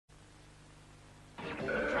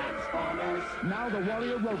Now the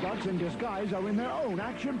warrior robots in disguise are in their own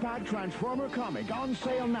action-packed Transformer comic, on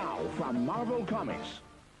sale now from Marvel Comics.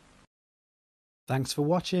 Thanks for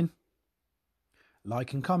watching.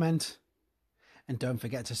 Like and comment, and don't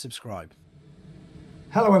forget to subscribe.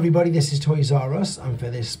 Hello everybody, this is Toys R Us, and for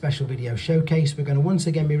this special video showcase we're going to once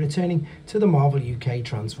again be returning to the Marvel UK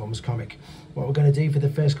Transformers comic. What we're going to do for the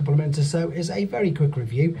first couple of minutes or so is a very quick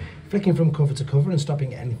review, flicking from cover to cover and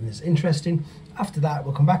stopping at anything that's interesting. After that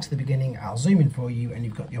we'll come back to the beginning, I'll zoom in for you and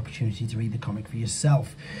you've got the opportunity to read the comic for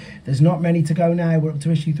yourself. There's not many to go now, we're up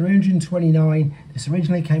to issue 329. This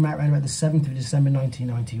originally came out around about the 7th of December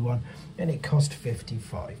 1991 and it cost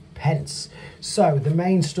 55 pence. So the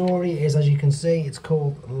main story is, as you can see, it's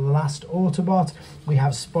called Last Autobot. We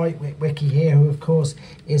have Spike Witwicky here, who of course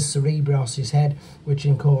is Cerebros's head, which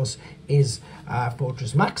of course is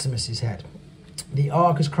Fortress Maximus's head. The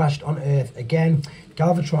Ark has crashed on Earth again.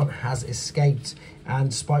 Galvatron has escaped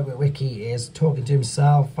and Spike Witwicky is talking to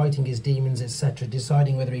himself, fighting his demons, etc.,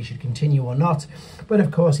 deciding whether he should continue or not. But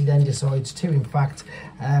of course he then decides to, in fact,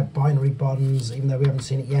 binary bonds, even though we haven't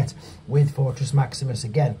seen it yet, with Fortress Maximus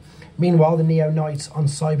again. Meanwhile, the Neo Knights on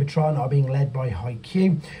Cybertron are being led by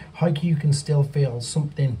Haikyuu. Haikyuu can still feel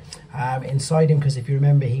something inside him, because if you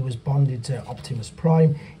remember, he was bonded to Optimus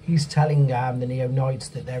Prime. He's telling the Neo Knights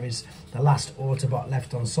that there is the last Autobot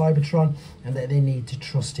left on Cybertron and that they need to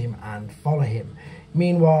trust him and follow him.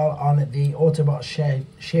 Meanwhile, on the Autobot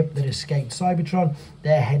ship that escaped Cybertron,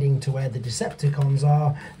 they're heading to where the Decepticons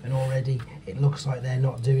are, and already it looks like they're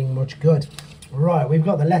not doing much good. Right, we've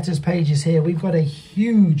got the letters pages here. We've got a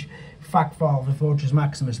huge fact file for Fortress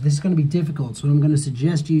Maximus. This is going to be difficult, so what I'm going to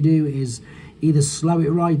suggest you do is either slow it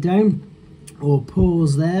right down or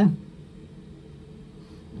pause there.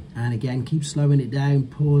 And again, keep slowing it down,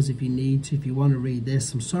 pause if you need to, if you want to read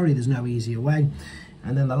this. I'm sorry there's no easier way.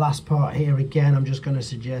 And then the last part here, again, I'm just going to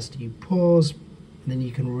suggest you pause, and then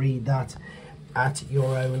you can read that at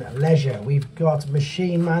your own leisure. We've got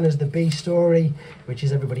Machine Man as the B story, which,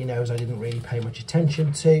 as everybody knows, I didn't really pay much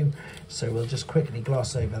attention to, so we'll just quickly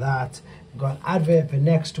gloss over that. We've got an advert for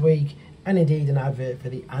next week, and indeed an advert for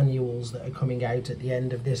the annuals that are coming out at the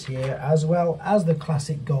end of this year, as well as the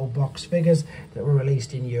classic gold box figures that were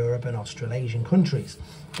released in Europe and Australasian countries.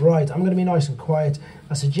 Right, I'm going to be nice and quiet.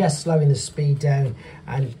 I suggest slowing the speed down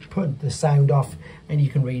and put the sound off, and you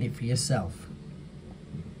can read it for yourself.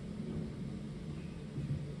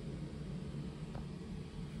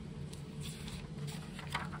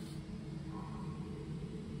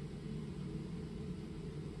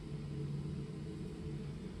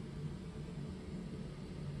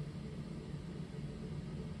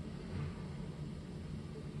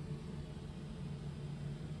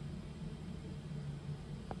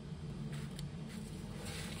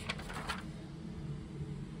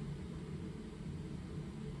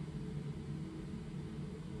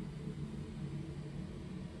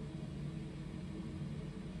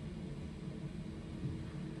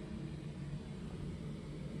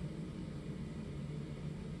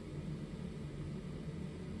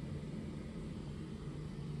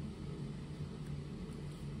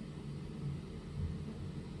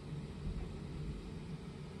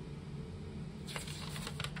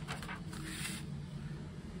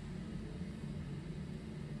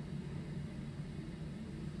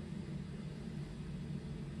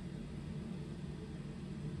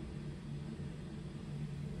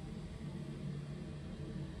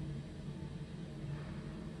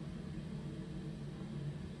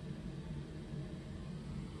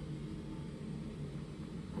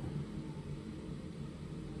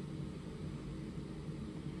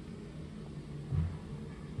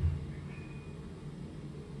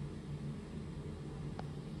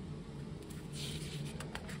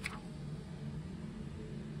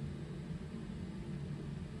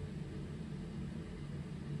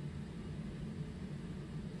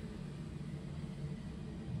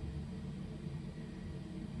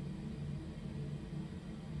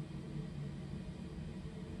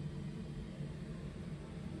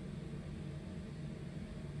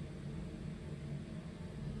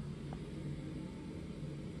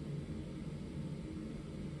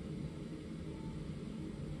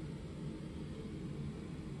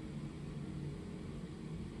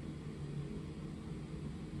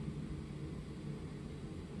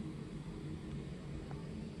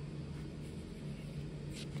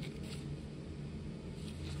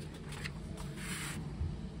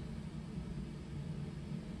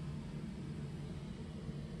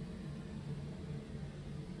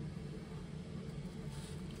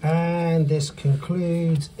 And this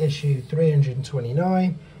concludes issue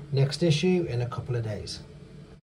 329. Next issue in a couple of days.